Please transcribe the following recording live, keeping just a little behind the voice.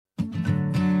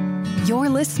You're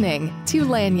listening to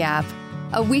Lagniappe,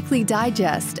 a weekly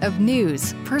digest of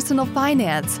news, personal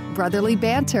finance, brotherly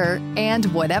banter, and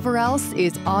whatever else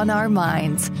is on our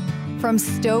minds. From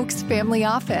Stokes Family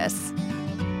Office.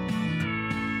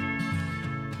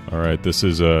 All right, this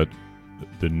is the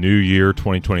new year,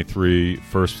 2023,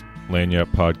 first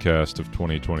Lagniappe podcast of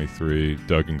 2023.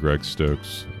 Doug and Greg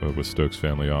Stokes with Stokes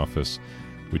Family Office.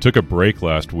 We took a break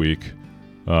last week.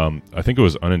 I think it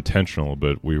was unintentional,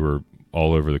 but we were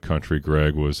all over the country.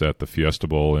 Greg was at the Fiesta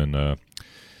Bowl in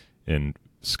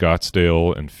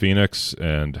Scottsdale and Phoenix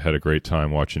and had a great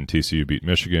time watching TCU beat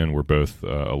Michigan. We're both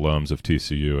alums of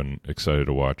TCU and excited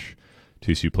to watch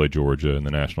TCU play Georgia in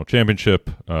the national championship.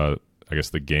 I guess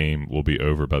the game will be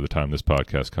over by the time this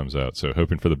podcast comes out, so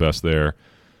hoping for the best there.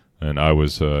 And I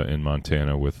was in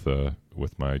Montana with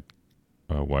my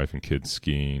wife and kids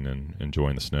skiing and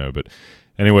enjoying the snow. But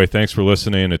anyway, thanks for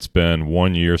listening. It's been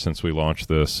 1 year since we launched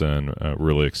this, and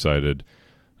really excited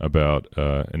about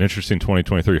an interesting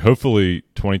 2023. Hopefully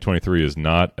 2023 is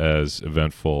not as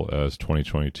eventful as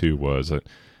 2022 was. We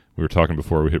were talking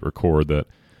before we hit record that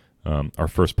our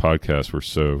first podcast were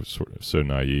so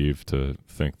naive to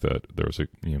think that there was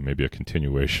maybe a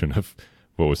continuation of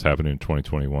what was happening in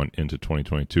 2021 into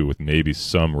 2022 with maybe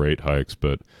some rate hikes,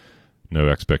 but no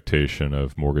expectation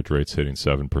of mortgage rates hitting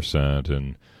 7%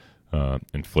 and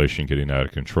inflation getting out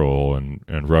of control,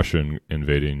 and Russia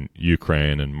invading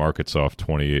Ukraine and markets off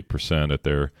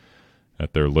 28%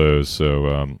 at their lows.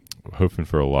 So hoping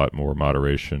for a lot more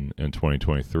moderation in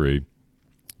 2023.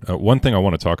 One thing I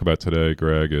want to talk about today,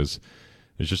 Greg, is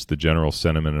just the general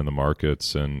sentiment in the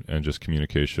markets and just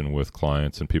communication with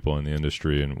clients and people in the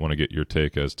industry, and want to get your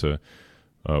take as to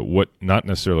what, not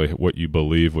necessarily what you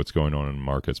believe what's going on in the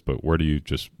markets, but where do you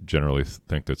just generally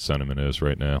think that sentiment is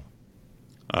right now?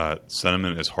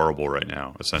 Sentiment is horrible right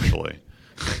now, essentially.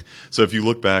 So if you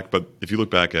look back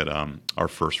at our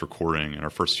first recording and our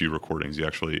first few recordings,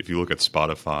 if you look at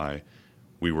Spotify,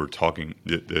 we were talking,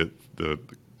 the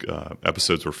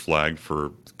episodes were flagged for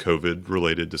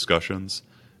COVID-related discussions.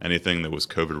 Anything that was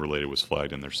COVID-related was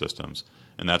flagged in their systems.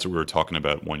 And that's what we were talking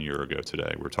about 1 year ago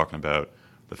today. We were talking about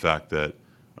the fact that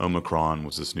Omicron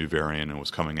was this new variant and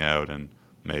was coming out and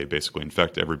may basically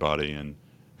infect everybody, and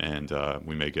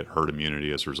we may get herd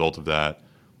immunity as a result of that.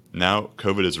 Now,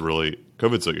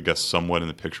 COVID's I guess somewhat in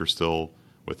the picture still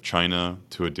with China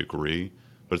to a degree,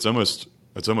 but it's almost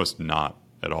not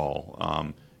at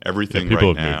all. Everything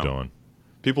people right have now, moved on.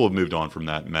 People have moved on from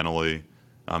that mentally.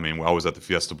 I mean, I was at the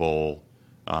Fiesta Bowl.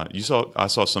 I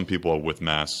saw some people with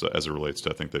masks as it relates to,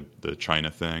 I think, the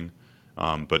China thing.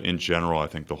 But in general, I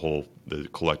think the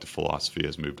collective philosophy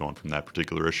has moved on from that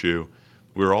particular issue.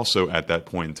 We were also at that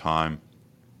point in time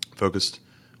focused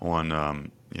on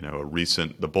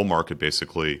the bull market.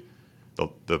 Basically, I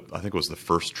think it was the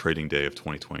first trading day of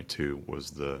 2022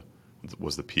 was the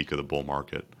peak of the bull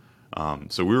market.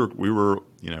 So we were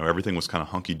everything was kind of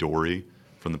hunky dory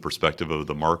from the perspective of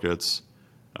the markets.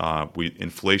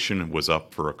 Inflation was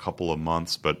up for a couple of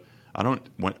months, but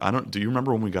do you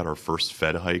remember when we got our first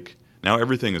Fed hike? Now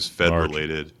everything is Fed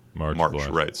related. March,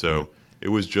 right? So It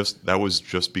was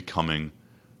just becoming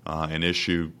an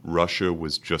issue. Russia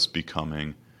was just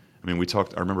becoming. I mean, I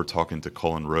remember talking to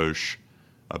Cullen Roche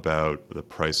about the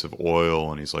price of oil,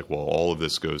 and he's like, "Well, all of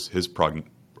this goes." His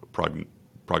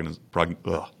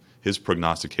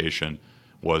prognostication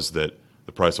was that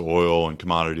the price of oil and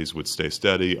commodities would stay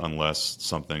steady unless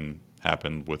something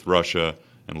happened with Russia,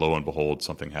 and lo and behold,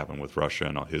 something happened with Russia,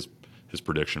 and his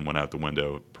prediction went out the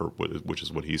window, which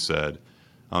is what he said.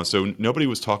 So nobody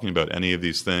was talking about any of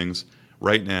these things.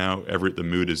 Right now, the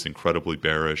mood is incredibly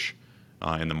bearish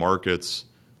in the markets.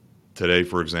 Today,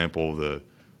 for example, the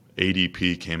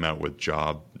ADP came out with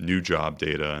new job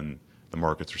data, and the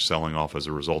markets are selling off as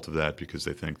a result of that because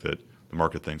the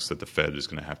market thinks that the Fed is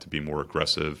going to have to be more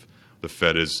aggressive. The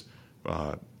Fed is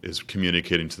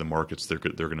communicating to the markets they're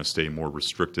going to stay more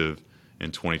restrictive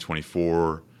in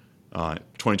 2024,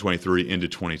 2023 into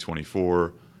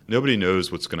 2024. Nobody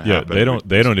knows what's going to happen.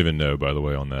 They don't even know, by the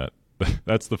way, on that.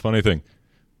 That's the funny thing.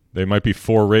 They might be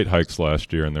 4 rate hikes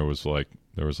last year, and there was like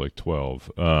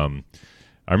 12. I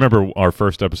remember our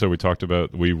first episode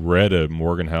we read a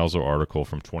Morgan Housel article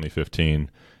from 2015,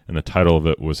 and the title of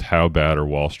it was "How Bad Are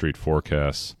Wall Street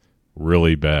Forecasts?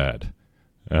 Really Bad."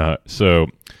 So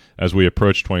as we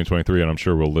approach 2023, and I'm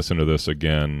sure we'll listen to this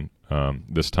again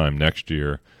this time next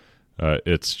year,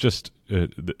 it's just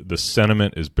the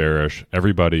sentiment is bearish.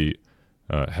 Everybody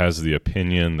has the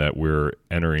opinion that we're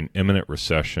entering imminent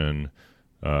recession.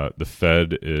 The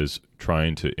Fed is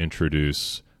trying to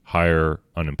introduce higher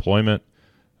unemployment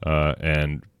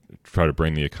and try to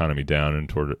bring the economy down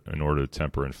in order to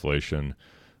temper inflation.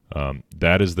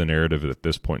 That is the narrative at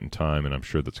this point in time, and I'm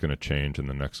sure that's going to change in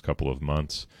the next couple of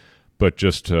months. But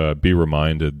just be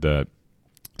reminded that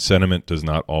sentiment does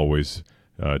not always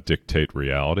dictate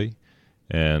reality,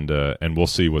 and we'll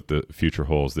see what the future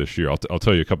holds this year. I'll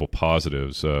tell you a couple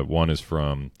positives. One is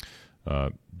from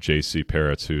J.C.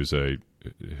 Peretz, who's a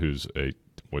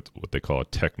what they call a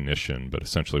technician, but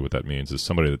essentially what that means is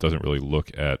somebody that doesn't really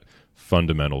look at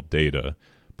fundamental data,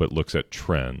 but looks at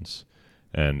trends.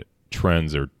 And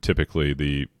trends are typically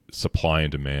the supply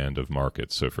and demand of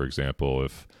markets. So, for example,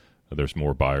 if there's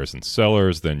more buyers than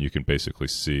sellers, then you can basically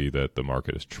see that the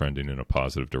market is trending in a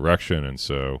positive direction, and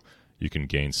so you can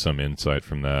gain some insight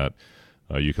from that.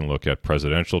 You can look at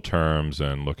presidential terms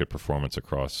and look at performance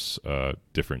across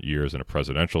different years in a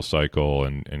presidential cycle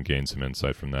and gain some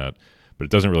insight from that. But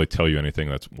it doesn't really tell you anything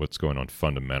that's what's going on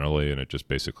fundamentally, and it just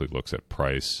basically looks at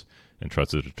price and tries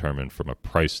to determine from a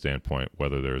price standpoint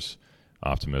whether there's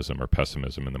optimism or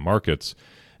pessimism in the markets.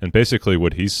 And basically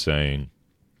what he's saying,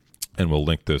 and we'll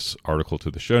link this article to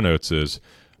the show notes, is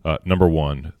number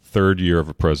one, third year of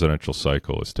a presidential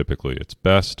cycle is typically its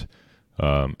best.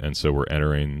 And so we're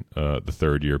entering the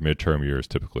third year. Midterm year is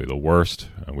typically the worst.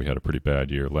 We had a pretty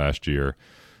bad year last year.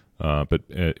 But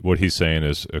what he's saying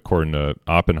is, according to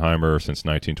Oppenheimer, since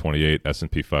 1928,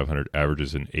 S&P 500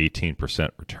 averages an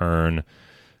 18% return.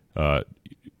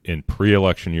 In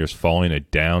pre-election years, following a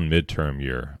down midterm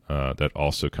year, that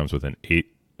also comes with an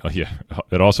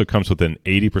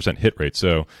 80% hit rate.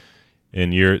 So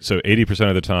 80%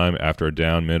 of the time after a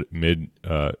down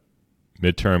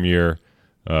midterm year,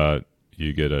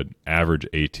 you get an average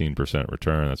 18%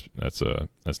 return.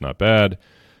 That's not bad.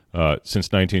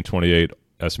 Since 1928,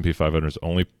 S&P 500 has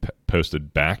only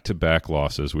posted back-to-back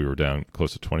losses. We were down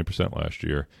close to 20% last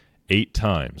year, 8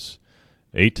 times.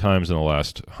 8 times in the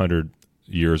last 100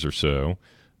 years or so,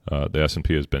 the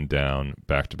S&P has been down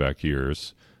back-to-back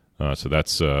years. So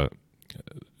that's a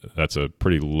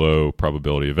pretty low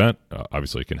probability event.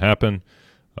 Obviously, it can happen.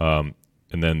 And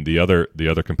then the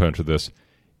other component of this,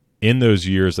 in those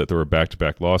years that there were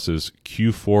back-to-back losses,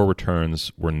 Q4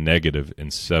 returns were negative in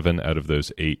 7 out of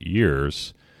those 8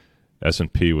 years.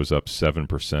 S&P was up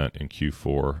 7% in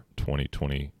Q4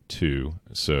 2022.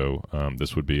 So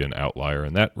this would be an outlier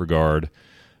in that regard.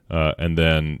 And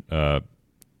then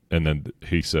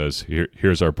he says,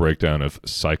 here's our breakdown of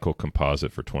cycle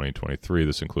composite for 2023.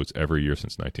 This includes every year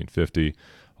since 1950,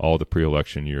 all the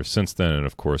pre-election years since then, and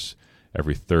of course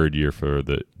every third year for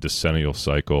the decennial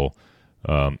cycle.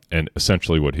 And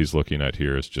essentially what he's looking at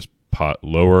here is just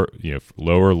lower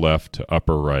left to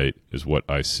upper right is what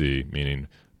I see, meaning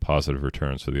positive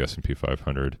returns for the S&P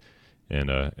 500 in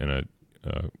a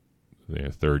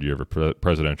third year of a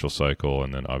presidential cycle,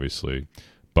 and then obviously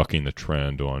bucking the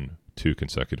trend on 2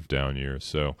 consecutive down years.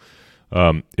 So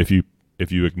if you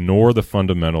ignore the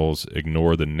fundamentals,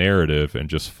 ignore the narrative, and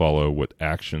just follow what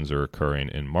actions are occurring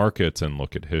in markets and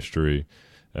look at history,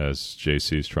 as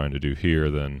JC is trying to do here,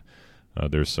 then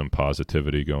there's some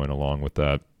positivity going along with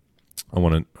that. I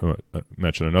want to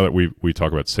mention another. We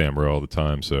talk about Sam Rowe all the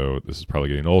time, so this is probably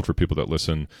getting old for people that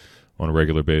listen on a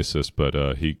regular basis,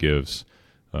 but he gives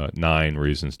 9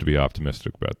 reasons to be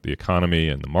optimistic about the economy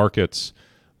and the markets.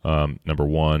 Number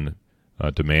 1,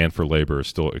 demand for labor is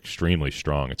still extremely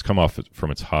strong. It's come off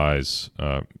from its highs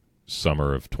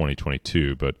summer of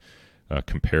 2022, but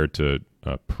compared to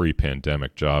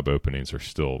pre-pandemic, job openings are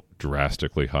still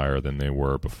drastically higher than they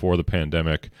were before the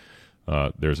pandemic.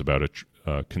 There's about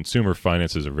consumer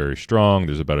finances are very strong.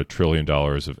 There's about $1 trillion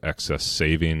of excess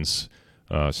savings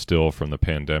still from the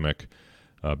pandemic.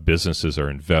 Businesses are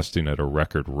investing at a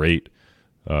record rate.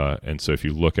 And so if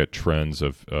you look at trends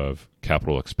of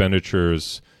capital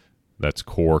expenditures, that's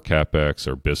core CapEx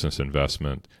or business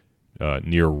investment,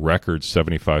 near record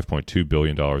 $75.2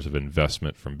 billion of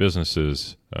investment from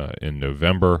businesses in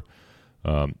November.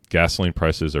 Gasoline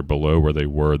prices are below where they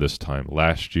were this time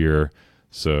last year.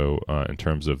 So in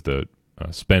terms of the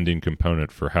spending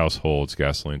component for households,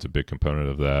 gasoline's a big component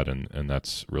of that, and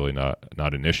that's really not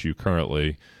an issue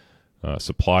currently.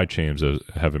 Supply chains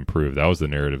have improved. That was the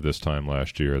narrative this time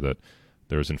last year, that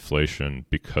there was inflation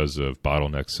because of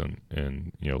bottlenecks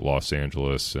in Los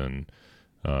Angeles and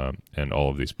all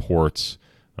of these ports.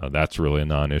 That's really a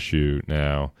non-issue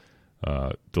now.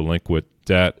 Delinquent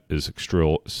debt is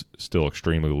still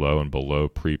extremely low and below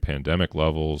pre-pandemic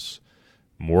levels.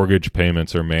 Mortgage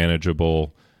payments are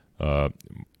manageable.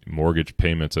 Mortgage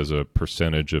payments as a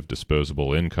percentage of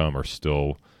disposable income are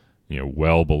still,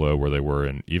 well below where they were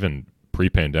in even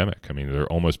pre-pandemic. I mean, they're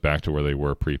almost back to where they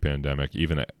were pre-pandemic,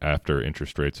 even after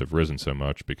interest rates have risen so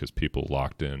much because people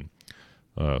locked in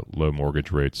low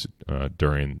mortgage rates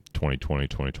during 2020,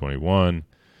 2021.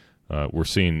 We're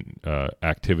seeing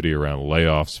activity around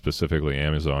layoffs. Specifically,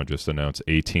 Amazon just announced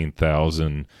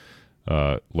 18,000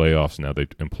 layoffs. Now they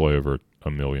employ over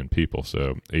 1 million people,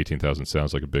 so 18,000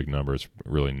 sounds like a big number. It's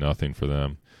really nothing for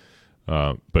them.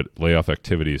 But layoff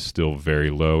activity is still very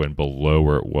low and below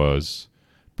where it was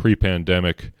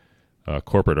pre-pandemic.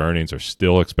 Corporate earnings are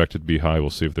still expected to be high.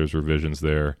 We'll see if there's revisions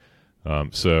there.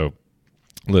 So,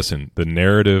 listen, the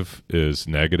narrative is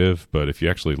negative, but if you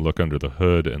actually look under the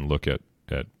hood and look at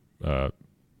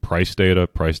price data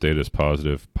is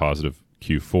positive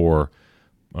Q4.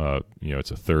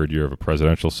 It's a third year of a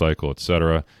presidential cycle, et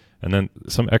cetera. And then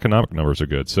some economic numbers are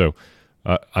good. So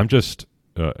I have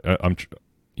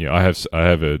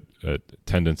a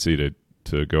tendency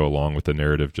to go along with the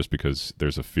narrative just because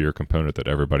there's a fear component that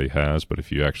everybody has. But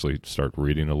if you actually start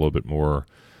reading a little bit more,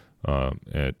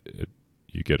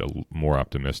 you get more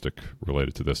optimistic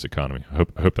related to this economy. I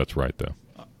hope that's right, though.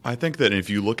 I think that if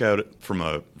you look at it from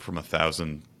a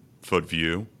 1,000-foot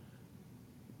view,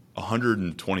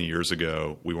 120 years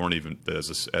ago, we weren't even, as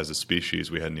a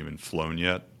species, we hadn't even flown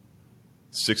yet.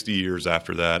 60 years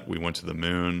after that, we went to the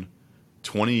moon.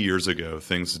 20 years ago,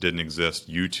 things didn't exist.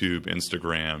 YouTube,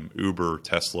 Instagram, Uber,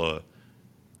 Tesla,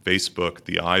 Facebook,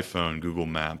 the iPhone, Google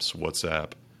Maps,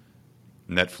 WhatsApp,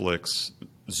 Netflix,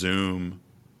 Zoom,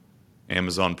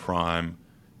 Amazon Prime,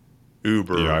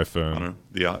 Uber, the iPhone. I don't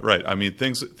know, right. I mean,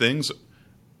 things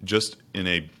just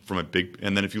from a big,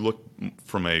 and then if you look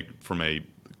from a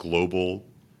global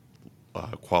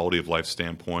quality of life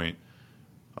standpoint,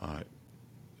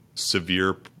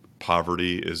 severe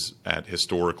poverty is at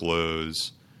historic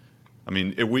lows. I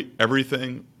mean,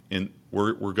 everything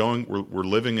we're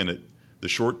living in it.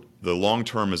 The long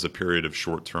term is a period of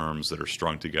short terms that are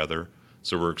strung together.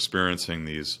 So we're experiencing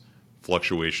these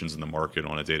fluctuations in the market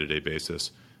on a day-to-day basis.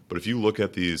 But if you look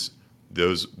at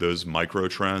those micro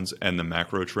trends and the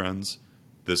macro trends,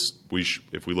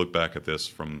 if we look back at this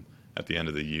from at the end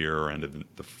of the year or end of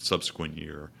the subsequent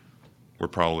year, we're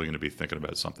probably going to be thinking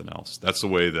about something else. That's the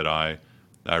way that I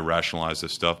rationalize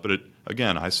this stuff. But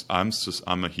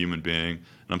I'm a human being,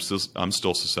 and I'm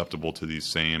still susceptible to these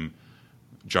same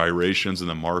gyrations in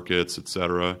the markets, et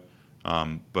cetera.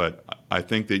 But I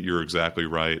think that you're exactly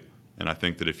right, and I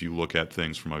think that if you look at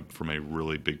things from a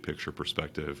really big picture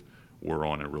perspective, we're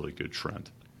on a really good trend.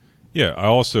 Yeah, I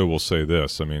also will say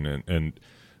this. I mean, and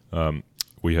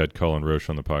we had Colin Roche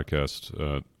on the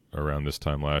podcast around this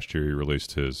time last year. He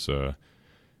released his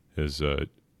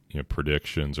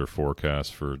predictions or forecasts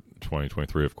for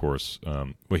 2023. Of course,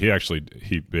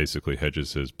 he basically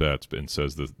hedges his bets and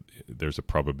says that there's a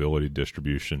probability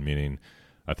distribution, meaning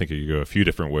I think you could go a few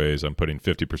different ways. I'm putting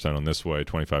 50% on this way,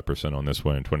 25% on this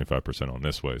way, and 25% on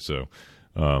this way. So,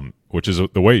 which is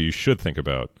the way you should think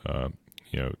about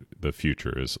the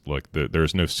future is like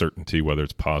there's no certainty whether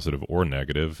it's positive or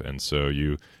negative, and so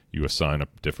you assign a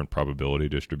different probability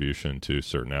distribution to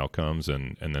certain outcomes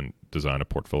and then design a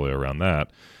portfolio around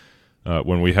that.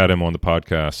 When we had him on the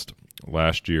podcast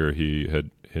last year, he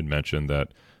had mentioned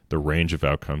that the range of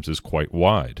outcomes is quite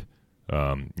wide.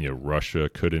 Russia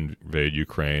could invade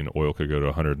Ukraine, oil could go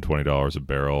to $120 a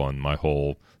barrel, and my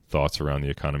whole thoughts around the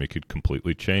economy could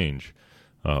completely change.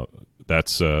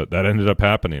 That ended up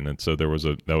happening, and so that was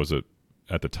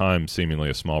at the time seemingly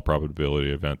a small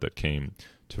probability event that came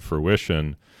to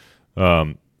fruition.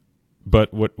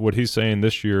 But what he's saying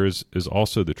this year is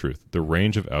also the truth. The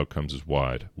range of outcomes is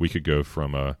wide. We could go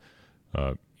from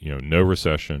no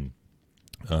recession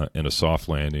and a soft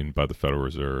landing by the Federal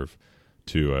Reserve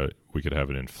to we could have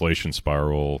an inflation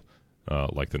spiral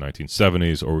like the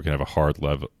 1970s, or we can have a hard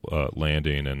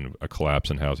landing and a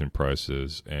collapse in housing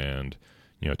prices and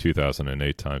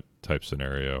 2008 type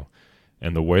scenario.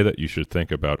 And the way that you should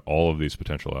think about all of these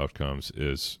potential outcomes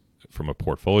is from a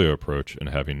portfolio approach and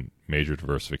having major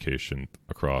diversification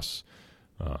across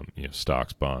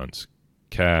stocks, bonds,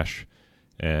 cash,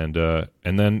 and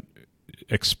then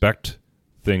expect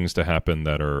things to happen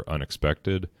that are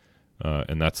unexpected.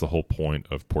 And that's the whole point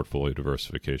of portfolio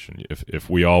diversification. If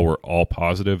we all were all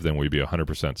positive, then we'd be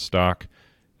 100% stock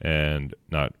and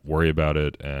not worry about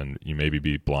it, and you maybe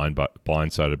be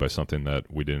blindsided by something that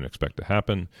we didn't expect to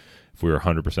happen. If we were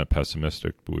 100%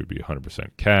 pessimistic, we would be 100%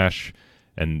 cash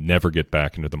and never get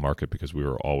back into the market because we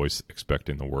were always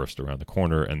expecting the worst around the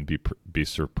corner and be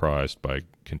surprised by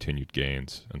continued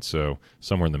gains. And so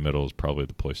somewhere in the middle is probably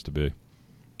the place to be.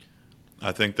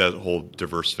 I think that whole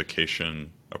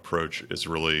diversification approach is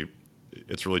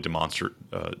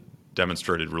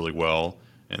demonstrated really well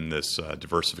in this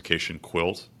diversification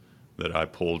quilt that I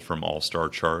pulled from All Star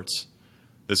Charts.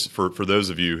 This for those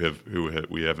of you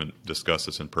we haven't discussed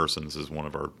this in person. This is one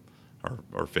of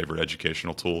our favorite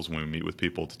educational tools when we meet with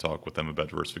people to talk with them about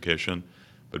diversification.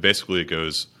 But basically, it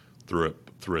goes through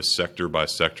a sector by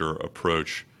sector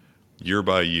approach, year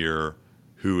by year.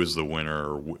 Who is the winner,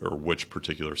 or which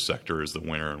particular sector is the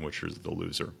winner and which is the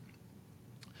loser?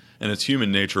 And it's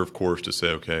human nature, of course, to say,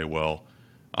 okay, well,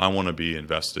 I want to be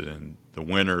invested in the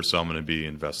winner, so I'm going to be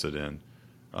invested in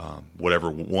whatever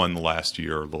won last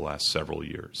year or the last several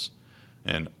years.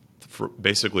 And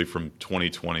basically from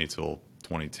 2020 till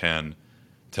 2010,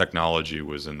 technology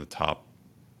was in the top.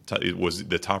 It was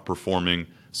the top performing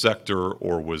sector,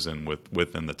 or was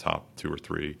within the top 2 or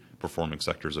 3 performing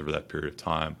sectors over that period of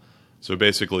time. So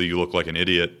basically, you look like an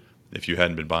idiot if you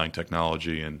hadn't been buying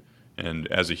technology, and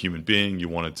as a human being, you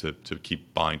wanted to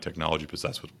keep buying technology because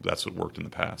that's what worked in the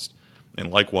past.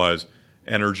 And likewise,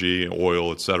 energy,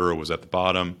 oil, et cetera, was at the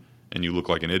bottom, and you look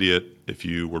like an idiot if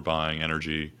you were buying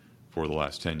energy for the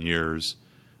last 10 years.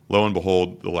 Lo and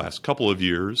behold, the last couple of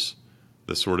years,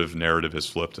 the sort of narrative has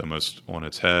flipped almost on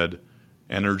its head.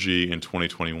 Energy in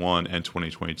 2021 and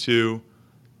 2022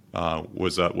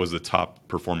 was the top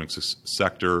performing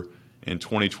sector. In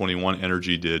 2021,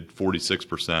 energy did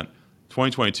 46%.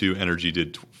 2022, energy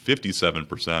did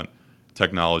 57%.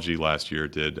 Technology last year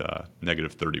did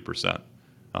negative 30%.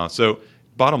 So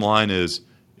bottom line is,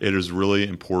 it is really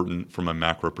important from a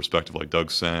macro perspective, like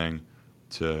Doug's saying,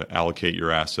 to allocate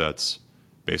your assets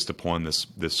based upon this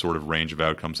sort of range of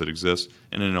outcomes that exist.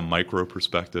 And in a micro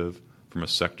perspective, from a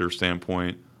sector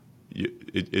standpoint,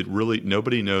 it really,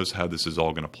 nobody knows how this is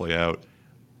all going to play out.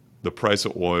 The price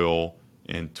of oil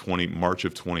in March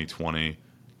of 2020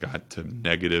 got to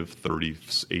negative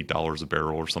 $38 a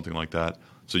barrel or something like that.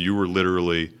 So you were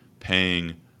literally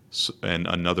paying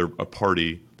a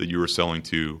party that you were selling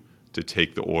to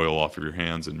take the oil off of your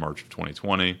hands in March of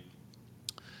 2020.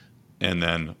 And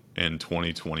then in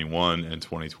 2021 and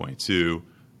 2022,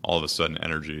 all of a sudden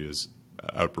energy is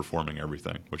outperforming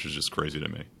everything, which is just crazy to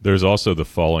me. There's also the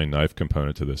falling knife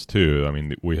component to this too. I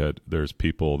mean, there's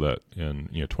people that in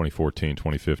 2014,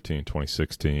 2015,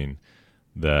 2016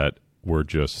 that were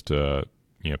just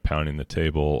pounding the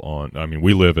table on. I mean,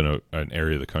 we live in an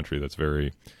area of the country that's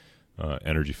very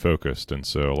energy focused, and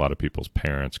so a lot of people's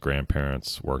parents,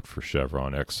 grandparents worked for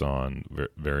Chevron, Exxon,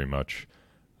 very much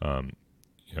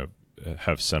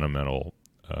have sentimental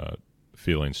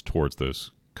feelings towards those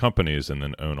companies, and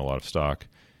then own a lot of stock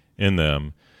in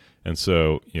them. And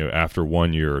so, after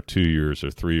 1 year or 2 years or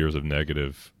 3 years of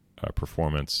negative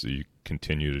performance, you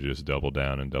continue to just double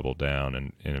down.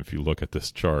 And if you look at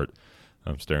this chart,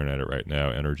 I'm staring at it right now,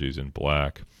 energy's in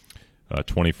black.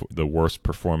 The worst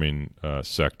performing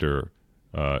sector,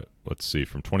 let's see,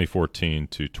 from 2014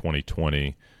 to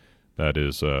 2020, that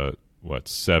is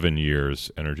 7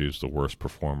 years. Energy is the worst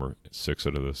performer 6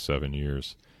 out of the 7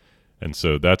 years. And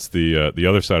so that's the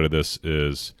other side of this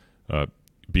is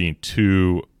being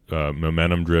too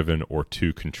momentum driven or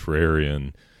too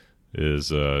contrarian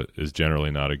is generally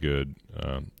not a good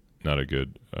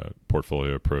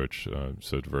portfolio approach.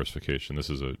 So diversification.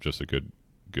 This is just a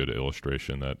good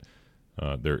illustration that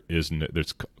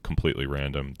there's completely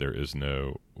random. There is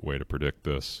no way to predict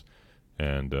this,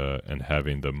 and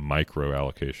having the micro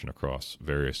allocation across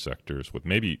various sectors with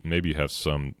maybe you have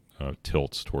some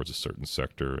tilts towards a certain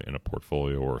sector in a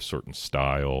portfolio, or a certain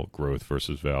style, growth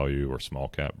versus value, or small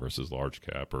cap versus large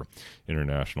cap, or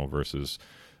international versus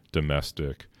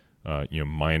domestic.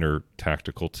 Minor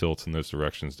tactical tilts in those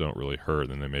directions don't really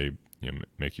hurt, and they may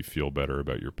make you feel better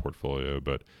about your portfolio.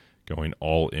 But going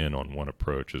all in on one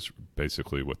approach is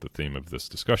basically what the theme of this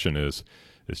discussion is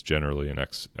generally an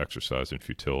exercise in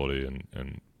futility,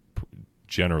 and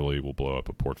generally will blow up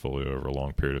a portfolio over a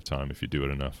long period of time if you do it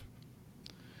enough.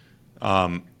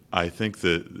 I think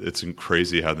that it's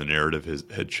crazy how the narrative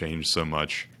had changed so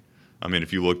much. I mean,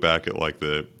 if you look back at like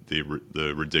the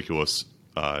ridiculous,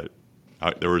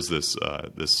 there was this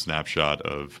snapshot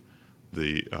of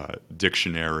the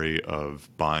dictionary of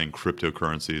buying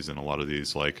cryptocurrencies, and a lot of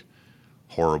these like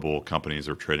horrible companies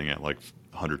are trading at like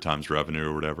 100 times revenue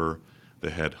or whatever. They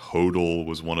had HODL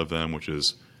was one of them, which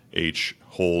is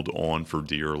hold on for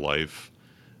dear life.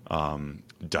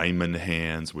 Diamond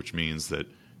hands, which means that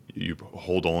you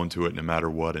hold on to it no matter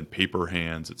what, and paper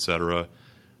hands, etc.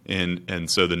 And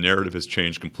so the narrative has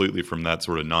changed completely from that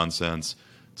sort of nonsense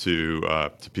to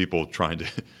people trying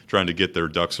to get their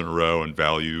ducks in a row, and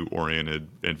value-oriented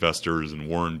investors and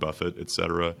Warren Buffett,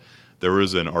 etc. There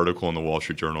was an article in the Wall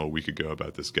Street Journal a week ago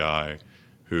about this guy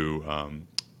who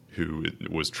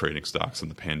was trading stocks in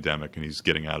the pandemic, and he's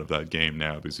getting out of that game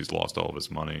now because he's lost all of his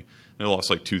money. And he lost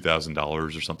like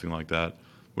 $2,000 or something like that,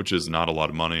 which is not a lot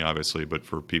of money, obviously, but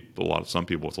for some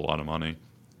people, it's a lot of money.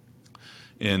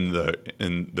 in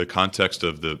the context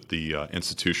of the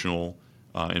institutional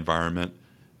environment,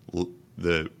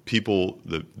 the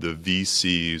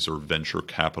VCs or venture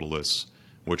capitalists,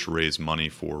 which raise money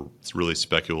for really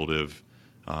speculative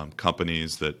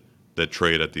companies that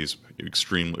trade at these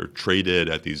traded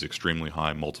at these extremely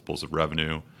high multiples of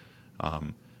revenue.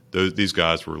 These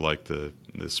guys were like the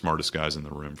smartest guys in the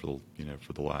room for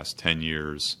the last 10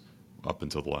 years, up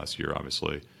until the last year,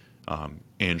 obviously.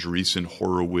 Andreessen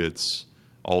Horowitz,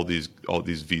 all these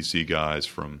VC guys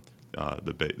from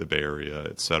the Bay Area,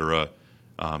 et cetera,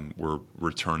 were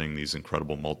returning these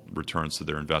incredible returns to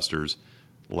their investors.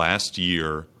 Last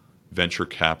year, venture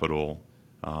capital,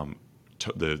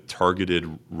 the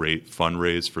targeted rate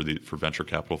fundraise for venture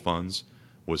capital funds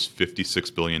was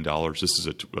 $56 billion. This is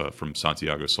from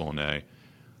Santiago Solene.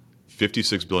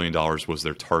 $56 billion was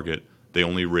their target. They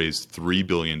only raised $3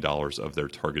 billion of their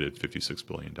targeted $56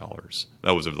 billion.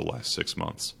 That was over the last 6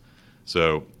 months.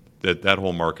 So that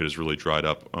whole market has really dried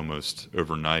up almost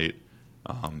overnight.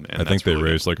 And I think they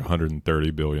raised like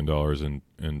 $130 billion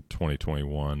in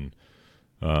 2021.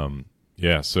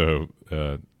 So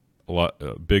a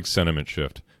big sentiment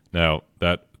shift. Now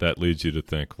that leads you to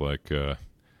think like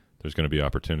there's going to be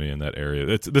opportunity in that area.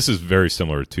 This is very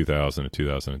similar to 2000 and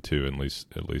 2002,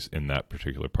 at least in that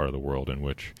particular part of the world, in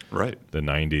which the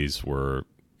 90s were,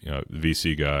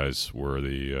 VC guys were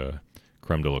the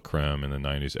creme de la creme in the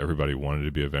 90s. Everybody wanted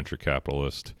to be a venture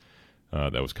capitalist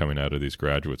that was coming out of these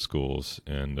graduate schools,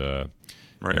 and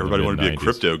everybody wanted to be a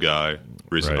crypto guy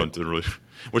recently,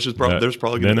 which is there's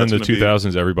probably. Then in the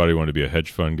 2000s, everybody wanted to be a hedge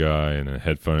fund guy, and then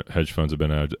hedge funds have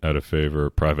been out of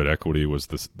favor. Private equity was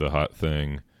the hot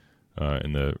thing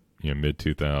in the mid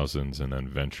 2000s, and then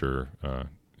venture.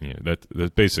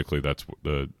 That basically that's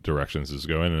the directions is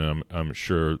going, and I'm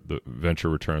sure the venture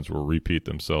returns will repeat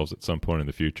themselves at some point in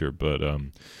the future. But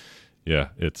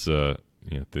it's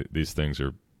these things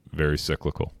are very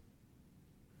cyclical.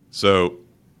 So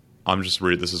I'm just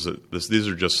reading. These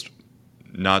are just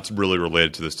not really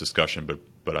related to this discussion,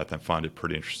 but I find it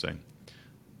pretty interesting.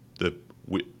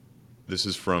 This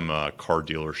is from a car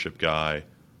dealership guy.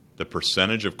 The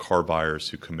percentage of car buyers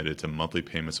who committed to monthly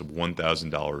payments of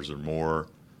 $1,000 or more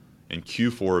in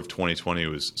Q4 of 2020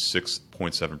 was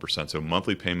 6.7%. So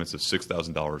monthly payments of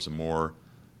 $6,000 or more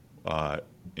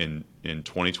in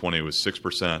 2020 was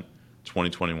 6%.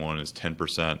 2021 is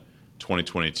 10%.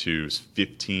 2022 is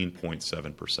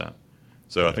 15.7%.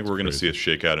 So I think we're going to see a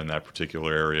shakeout in that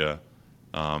particular area.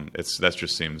 That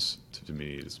just seems to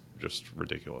me is just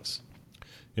ridiculous.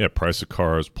 Yeah, price of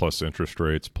cars plus interest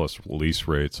rates plus lease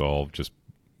rates all just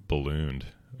ballooned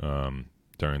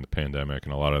during the pandemic,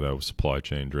 and a lot of that was supply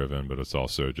chain driven, but it's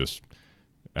also just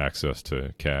access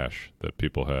to cash that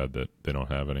people had that they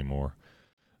don't have anymore.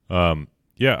 I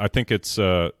think it's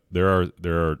there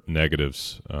are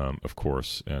negatives, of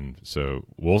course, and so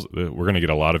we're going to get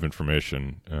a lot of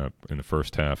information in the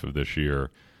first half of this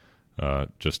year,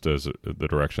 just as the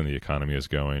direction the economy is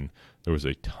going. There was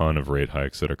a ton of rate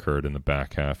hikes that occurred in the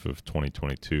back half of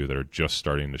 2022 that are just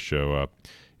starting to show up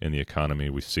in the economy.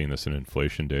 We've seen this in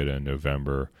inflation data in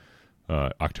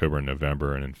October and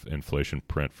November, and inflation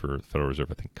print for the Federal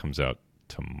Reserve, I think, comes out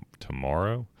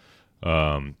tomorrow.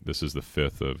 This is the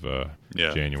 5th of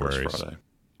January. First Friday.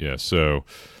 Yeah, so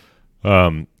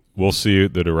we'll see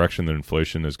the direction that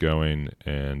inflation is going,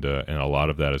 and a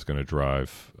lot of that is going to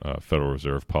drive Federal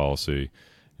Reserve policy.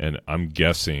 And I'm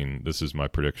guessing, this is my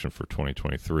prediction for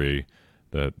 2023,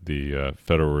 that the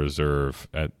Federal Reserve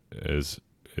is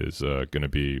going to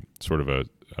be sort of a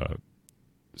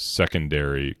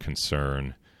secondary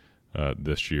concern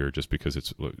this year, just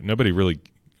because nobody really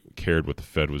cared what the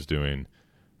Fed was doing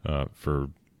for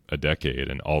a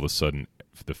decade, and all of a sudden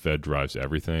the Fed drives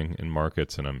everything in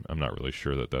markets, and I'm not really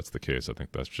sure that that's the case. I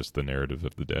think that's just the narrative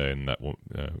of the day, and that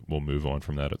we'll move on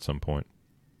from that at some point.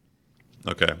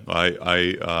 Okay,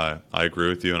 I agree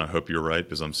with you, and I hope you're right,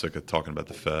 because I'm sick of talking about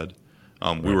the Fed.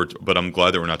 But I'm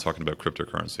glad that we're not talking about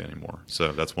cryptocurrency anymore.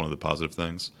 So that's one of the positive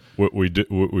things. What we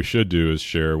should do is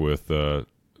share with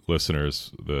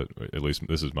listeners that, at least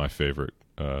this is my favorite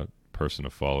person to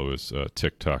follow, is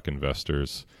TikTok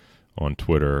investors on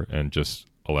Twitter, and just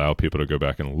allow people to go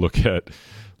back and look at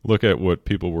what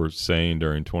people were saying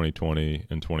during 2020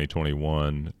 and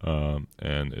 2021,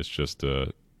 and it's just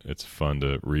it's fun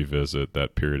to revisit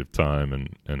that period of time,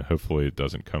 and hopefully it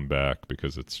doesn't come back,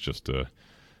 because it's just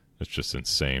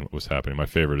insane what was happening. My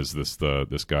favorite is this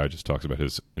guy just talks about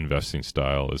his investing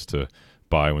style is to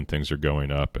buy when things are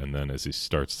going up, and then as he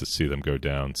starts to see them go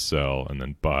down, sell, and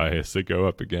then buy as they go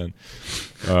up again.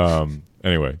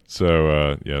 Anyway,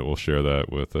 so we'll share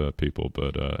that with people,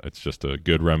 but it's just a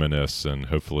good reminisce, and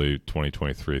hopefully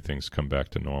 2023 things come back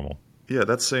to normal. Yeah,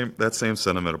 that same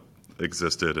sentiment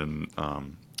existed in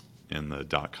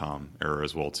the .com era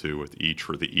as well too, with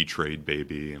the E-Trade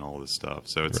baby and all this stuff.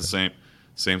 So it's the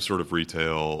same sort of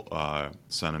retail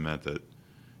sentiment that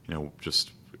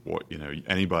just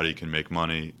anybody can make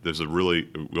money.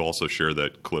 We also share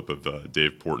that clip of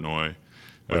Dave Portnoy.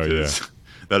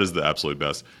 That is the absolute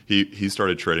best. He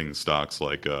started trading stocks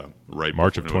like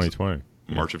March of 2020.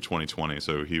 March of 2020.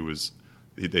 So there was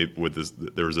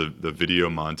the video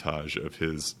montage of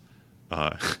his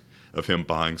of him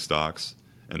buying stocks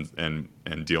and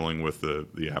dealing with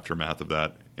the aftermath of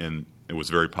that, and it was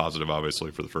very positive,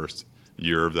 obviously, for the first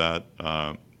year of that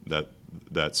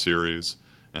series,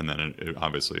 and then it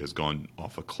obviously has gone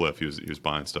off a cliff. He was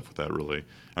buying stuff with that. Really,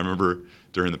 I remember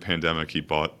during the pandemic he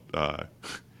bought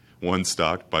one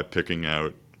stock by picking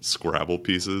out Scrabble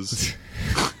pieces.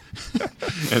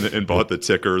 and bought the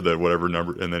ticker, that whatever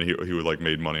number, and then he would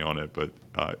made money on it. But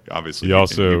obviously, he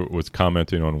also was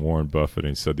commenting on Warren Buffett,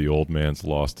 and he said the old man's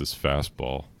lost his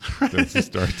fastball.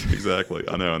 Exactly,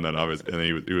 I know. And then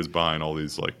obviously, he was buying all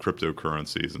these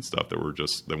cryptocurrencies and stuff that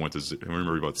went to. I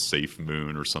remember he bought Safe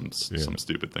Moon or some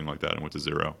stupid thing like that, and went to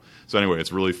zero. So anyway,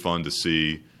 it's really fun to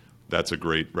see. That's a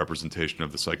great representation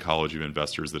of the psychology of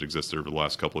investors that existed over the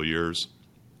last couple of years.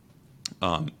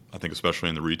 I think especially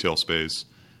in the retail space.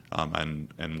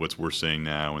 And what we're seeing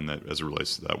now, and that as it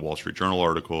relates to that Wall Street Journal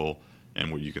article,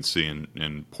 and what you can see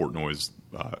in Portnoy's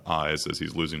eyes as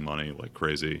he's losing money like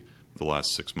crazy the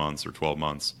last 6 months or 12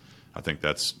 months, I think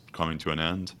that's coming to an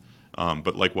end.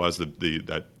 But likewise,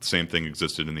 that same thing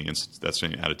existed that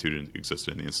same attitude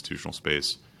existed in the institutional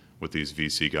space with these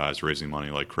VC guys raising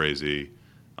money like crazy.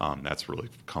 That's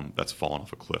fallen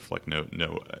off a cliff like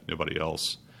nobody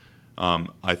else.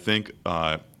 I think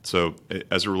so.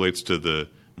 As it relates to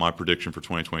my prediction for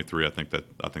 2023, I think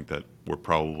that we're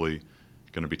probably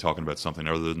going to be talking about something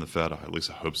other than the Fed. At least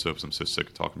I hope so, because I'm so sick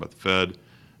of talking about the Fed.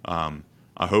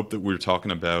 I hope that we're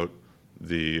talking about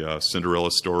the Cinderella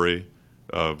story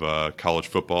of college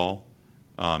football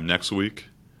next week.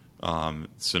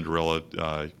 Cinderella,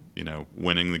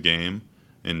 winning the game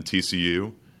in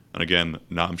TCU. And again,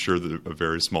 I'm sure that a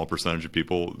very small percentage of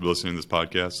people listening to this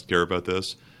podcast care about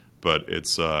this, but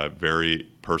it's very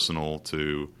personal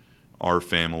to our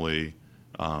family.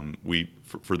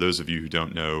 For those of you who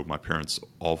don't know, my parents,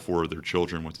 all four of their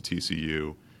children went to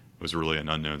TCU. It was really an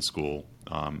unknown school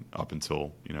up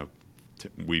until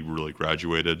we really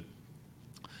graduated,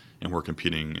 and we're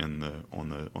competing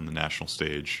on the national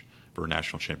stage for a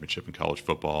national championship in college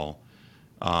football.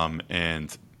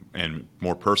 And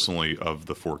more personally, of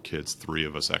the four kids, 3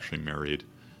 of us actually married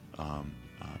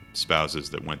spouses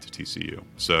that went to TCU.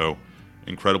 So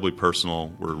incredibly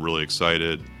personal. We're really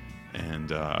excited,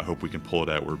 and I hope we can pull it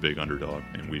out. We're a big underdog,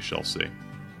 and we shall see.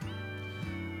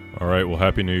 All right. Well,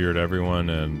 Happy New Year to everyone,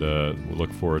 and we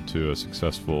look forward to a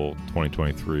successful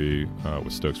 2023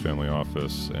 with Stokes Family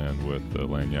Office and with the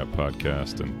Lagniappe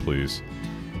podcast. And please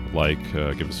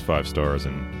give us 5 stars,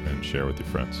 and share with your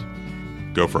friends.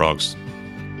 Go Frogs.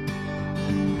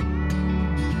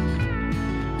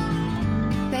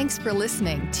 Thanks for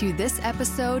listening to this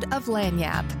episode of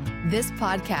Lagniappe. This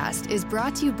podcast is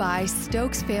brought to you by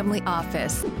Stokes Family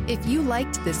Office. If you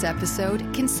liked this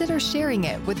episode, consider sharing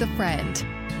it with a friend.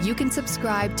 You can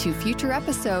subscribe to future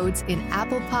episodes in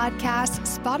Apple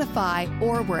Podcasts, Spotify,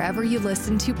 or wherever you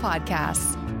listen to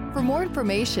podcasts. For more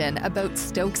information about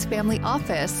Stokes Family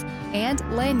Office and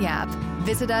Lagniappe,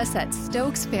 visit us at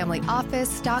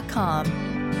stokesfamilyoffice.com.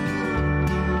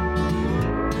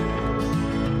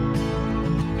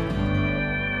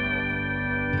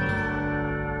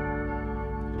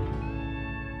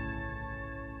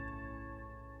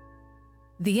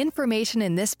 The information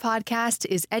in this podcast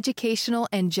is educational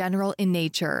and general in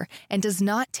nature and does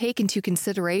not take into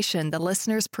consideration the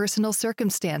listener's personal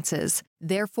circumstances.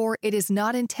 Therefore, it is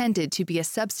not intended to be a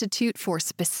substitute for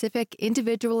specific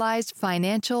individualized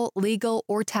financial, legal,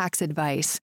 or tax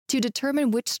advice. To determine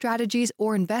which strategies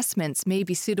or investments may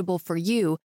be suitable for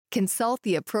you, consult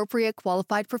the appropriate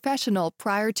qualified professional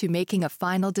prior to making a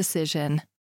final decision.